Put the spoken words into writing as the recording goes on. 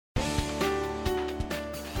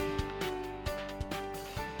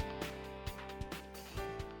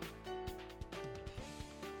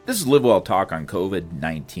This is Live Well Talk on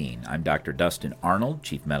COVID-19. I'm Dr. Dustin Arnold,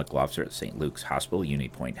 Chief Medical Officer at St. Luke's Hospital,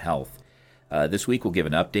 UniPoint Health. This week we'll give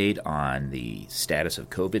an update on the status of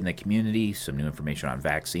COVID in the community, some new information on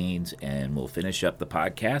vaccines, and we'll finish up the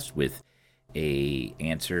podcast with a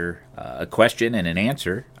question and an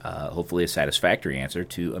answer, hopefully a satisfactory answer,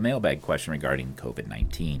 to a mailbag question regarding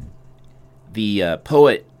COVID-19. The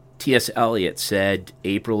poet T.S. Eliot said,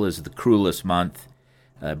 "April is the cruelest month,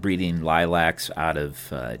 breeding lilacs out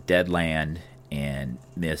of dead land and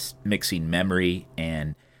mixing memory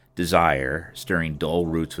and desire, stirring dull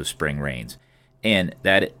roots with spring rains." And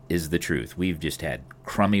that is the truth. We've just had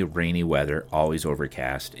crummy, rainy weather, always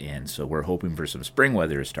overcast, and so we're hoping for some spring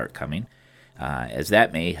weather to start coming, as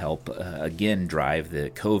that may help, again, drive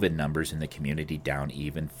the COVID numbers in the community down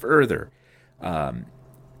even further.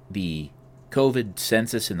 The COVID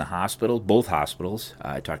census in the hospital, both hospitals.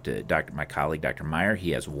 I talked to my colleague, Dr. Meyer.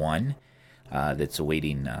 He has one that's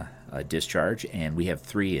awaiting discharge, and we have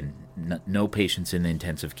three and no patients in the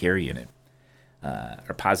intensive care unit.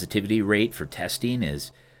 Our positivity rate for testing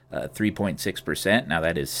is 3.6%. Now,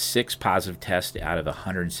 that is 6 positive tests out of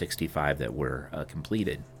 165 that were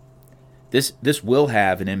completed. This will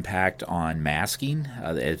have an impact on masking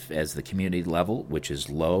as the community level, which is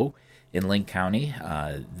low in Link County,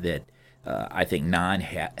 I think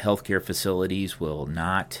non-healthcare facilities will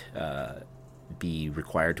not be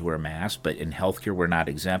required to wear masks, but in healthcare we're not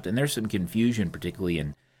exempt. And there's some confusion, particularly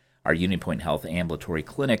in our UniPoint Health ambulatory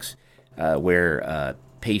clinics, where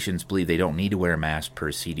patients believe they don't need to wear a mask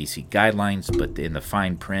per CDC guidelines, but in the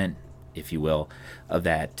fine print, if you will, of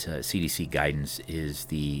that CDC guidance is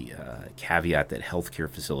the caveat that healthcare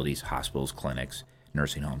facilities, hospitals, clinics,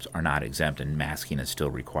 nursing homes are not exempt, and masking is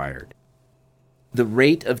still required. The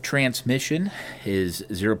rate of transmission is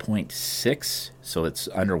 0.6, so it's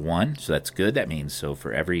under 1, so that's good. That means so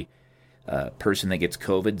for every person that gets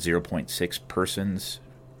COVID, 0.6 persons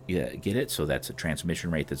get it, so that's a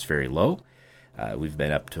transmission rate that's very low. We've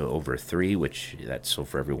been up to over 3, which that's so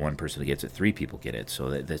for every one person that gets it, 3 people get it, so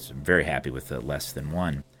that's I'm very happy with the less than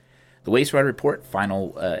 1. The wastewater report, final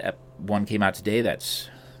one came out today. That's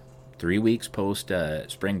 3 weeks post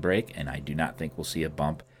spring break, and I do not think we'll see a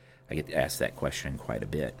bump. I get asked that question quite a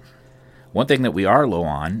bit. One thing that we are low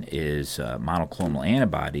on is monoclonal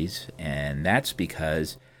antibodies, and that's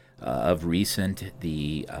because of recent,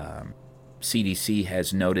 the CDC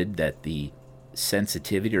has noted that the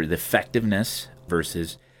sensitivity or the effectiveness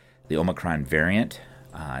versus the Omicron variant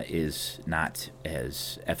is not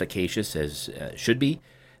as efficacious as should be.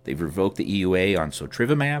 They've revoked the EUA on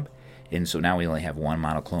sotrovimab, and so now we only have one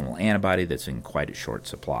monoclonal antibody that's in quite a short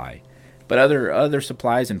supply. But other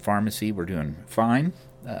supplies in pharmacy, we're doing fine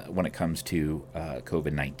when it comes to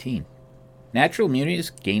COVID-19. Natural immunity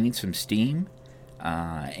is gaining some steam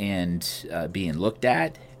and being looked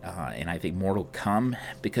at, and I think more will come,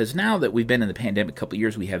 because now that we've been in the pandemic a couple of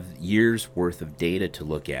years, we have years' worth of data to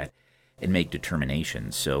look at and make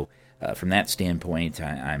determinations. So from that standpoint,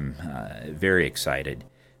 I'm very excited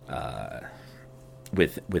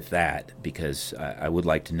with that, because I would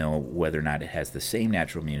like to know whether or not it has the same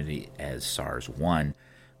natural immunity as SARS-1,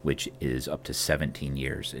 which is up to 17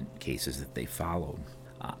 years in cases that they followed.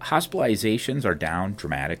 Hospitalizations are down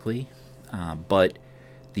dramatically, but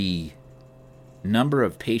the number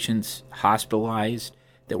of patients hospitalized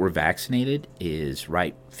that were vaccinated is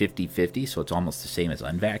right 50-50, so it's almost the same as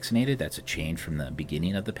unvaccinated. That's a change from the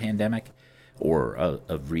beginning of the pandemic, or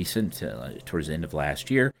of recent, towards the end of last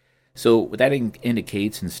year. So what that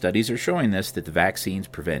indicates, and studies are showing this, that the vaccines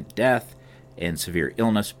prevent death and severe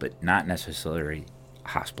illness, but not necessarily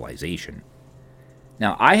hospitalization.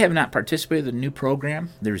 Now, I have not participated in the new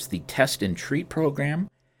program. There's the Test and Treat program,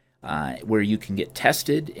 where you can get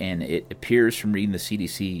tested, and it appears from reading the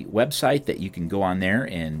CDC website that you can go on there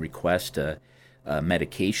and request a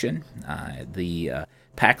medication. The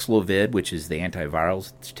Paxlovid, which is the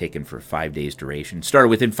antivirals, it's taken for 5 days duration, started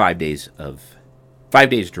within 5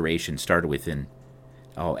 days duration, started within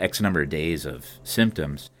X number of days of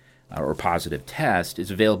symptoms or positive test, is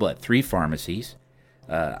available at 3 pharmacies,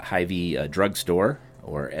 Hy-Vee drugstore,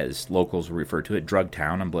 or as locals refer to it, Drug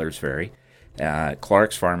Town on Blair's Ferry,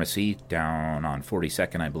 Clark's Pharmacy down on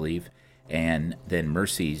 42nd, I believe, and then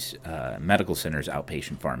Mercy's Medical Center's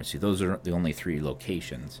outpatient pharmacy. Those are the only 3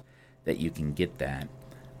 locations that you can get that.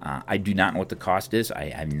 I do not know what the cost is. I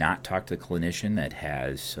have not talked to the clinician that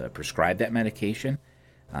has prescribed that medication,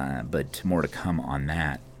 but more to come on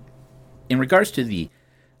that. In regards to the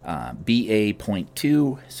BA.2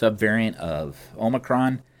 subvariant of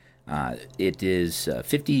Omicron, it is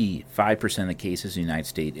 55% of the cases in the United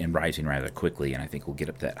States and rising rather quickly, and I think we'll get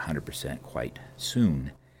up to that 100% quite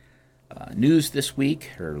soon. news this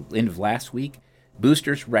week, or end of last week.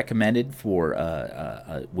 Boosters recommended for,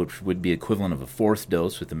 which would be equivalent of a fourth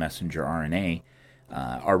dose with the messenger RNA,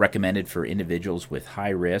 are recommended for individuals with high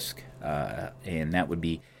risk, and that would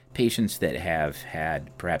be patients that have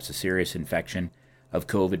had perhaps a serious infection of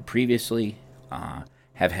COVID previously,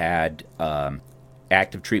 have had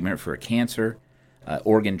active treatment for a cancer,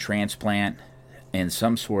 organ transplant, and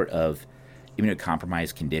some sort of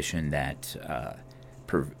immunocompromised condition that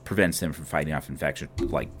prevents them from fighting off infection,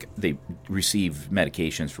 like they receive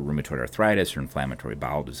medications for rheumatoid arthritis or inflammatory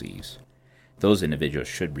bowel disease. Those individuals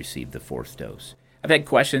should receive the fourth dose. I've had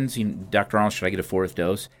questions, Dr. Arnold, should I get a fourth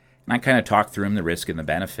dose? And I kind of talk through them, the risk and the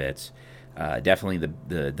benefits. Definitely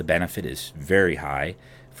the benefit is very high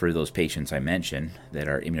for those patients I mentioned that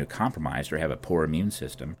are immunocompromised or have a poor immune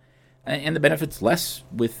system. And the benefit's less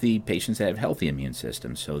with the patients that have healthy immune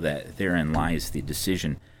systems, so that therein lies the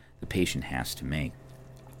decision the patient has to make.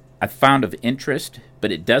 I found of interest,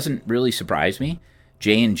 but it doesn't really surprise me,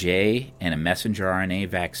 J&J and a messenger RNA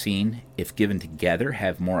vaccine, if given together,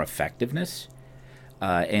 have more effectiveness.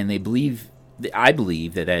 And I believe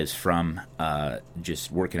that is from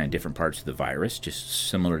just working on different parts of the virus, just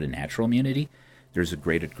similar to natural immunity. There's a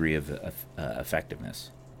greater degree of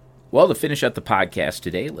effectiveness. Well, to finish up the podcast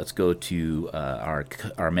today, let's go to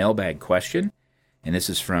our mailbag question. And this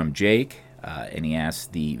is from Jake, and he asks,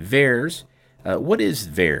 the VAERS, what is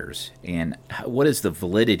VAERS, and what is the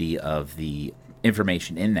validity of the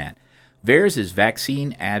information in that? VAERS is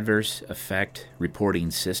Vaccine Adverse Effect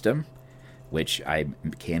Reporting System, which I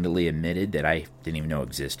candidly admitted that I didn't even know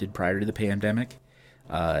existed prior to the pandemic.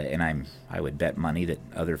 And I would bet money that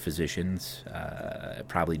other physicians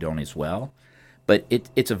probably don't as well. But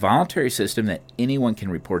it's a voluntary system that anyone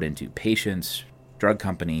can report into: patients, drug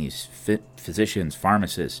companies, physicians,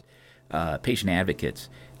 pharmacists, patient advocates,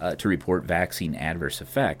 to report vaccine adverse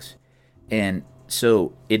effects. And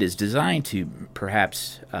so it is designed to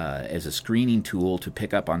perhaps as a screening tool to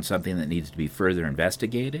pick up on something that needs to be further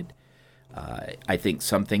investigated. I think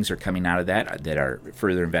some things are coming out of that are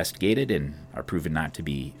further investigated and are proven not to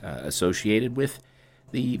be associated with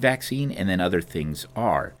the vaccine, and then other things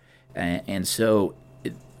are. And so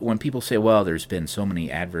when people say, well, there's been so many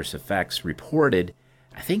adverse effects reported,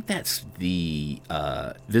 I think that's the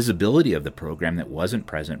visibility of the program that wasn't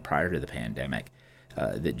present prior to the pandemic,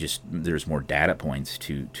 that just there's more data points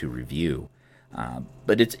to review.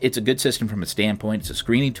 But it's a good system from a standpoint. It's a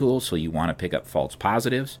screening tool, so you want to pick up false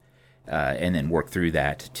positives and then work through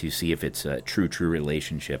that to see if it's a true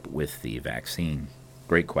relationship with the vaccine.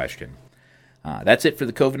 Great question. That's it for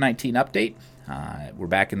the COVID-19 update. We're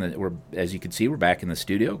back as you can see, we're back in the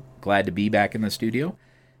studio. Glad to be back in the studio.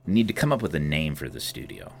 Need to come up with a name for the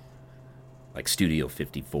studio, like Studio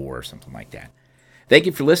 54 or something like that. Thank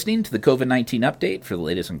you for listening to the COVID-19 update. For the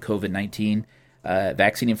latest on COVID-19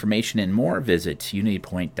 vaccine information and more, visit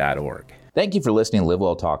unitypoint.org. Thank you for listening to Live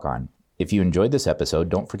Well Talk On. If you enjoyed this episode,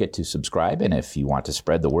 don't forget to subscribe. And if you want to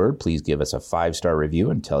spread the word, please give us a 5-star review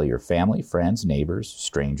and tell your family, friends, neighbors,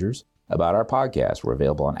 strangers about our podcast. We're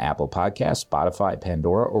available on Apple Podcasts, Spotify,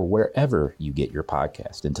 Pandora, or wherever you get your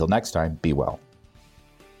podcast. Until next time, be well.